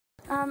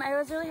I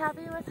was really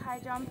happy with high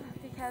jump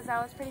because I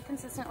was pretty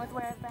consistent with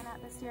where I've been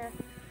at this year.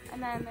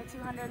 And then the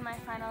 200, my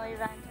final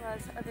event,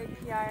 was a big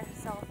PR,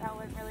 so that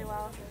went really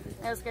well.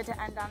 It was good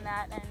to end on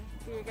that and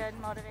be a good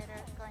motivator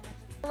going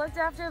into. I looked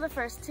after the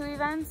first 2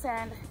 events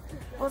and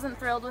wasn't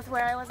thrilled with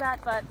where I was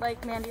at, but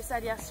like Mandy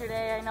said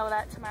yesterday, I know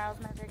that tomorrow's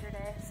my bigger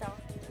day, so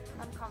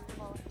I'm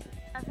comfortable.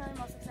 I'm definitely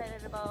most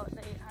excited about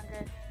the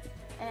 800,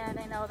 and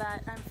I know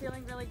that I'm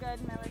feeling really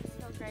good. My legs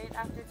feel great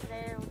after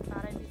today. I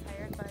thought I'd be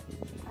tired, but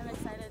I'm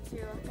excited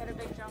to get a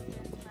big jump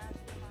in tomorrow.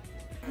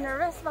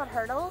 Nervous about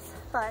hurdles,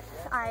 but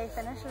I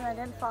finished and I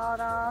didn't fall at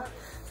all,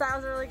 so that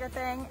was a really good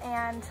thing,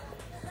 and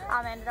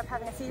I ended up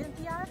having a season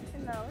PR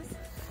in those,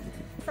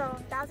 so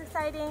that was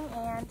exciting.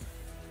 And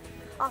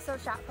also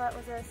shot put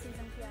was a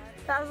season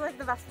PR. That was like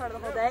the best part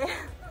of the whole day.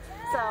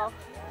 So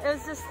it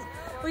was just,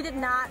 we did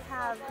not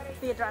have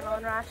the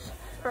adrenaline rush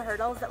for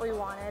hurdles that we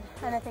wanted,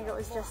 and I think it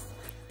was just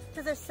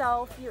because there's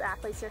so few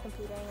athletes here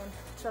competing and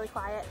it's really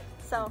quiet,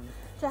 so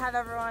to have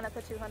everyone at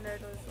the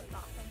 200 was like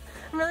awesome.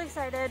 I'm really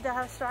excited to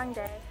have a strong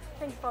day. I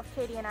think both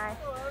Katie and I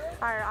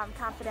are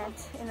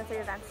confident in the 3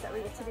 events that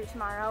we get to do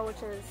tomorrow,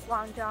 which is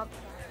long jump,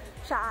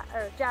 shot,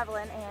 or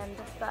javelin, and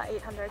the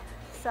 800.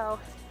 So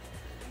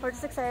we're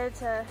just excited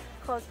to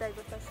close big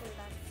with those 3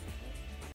 events.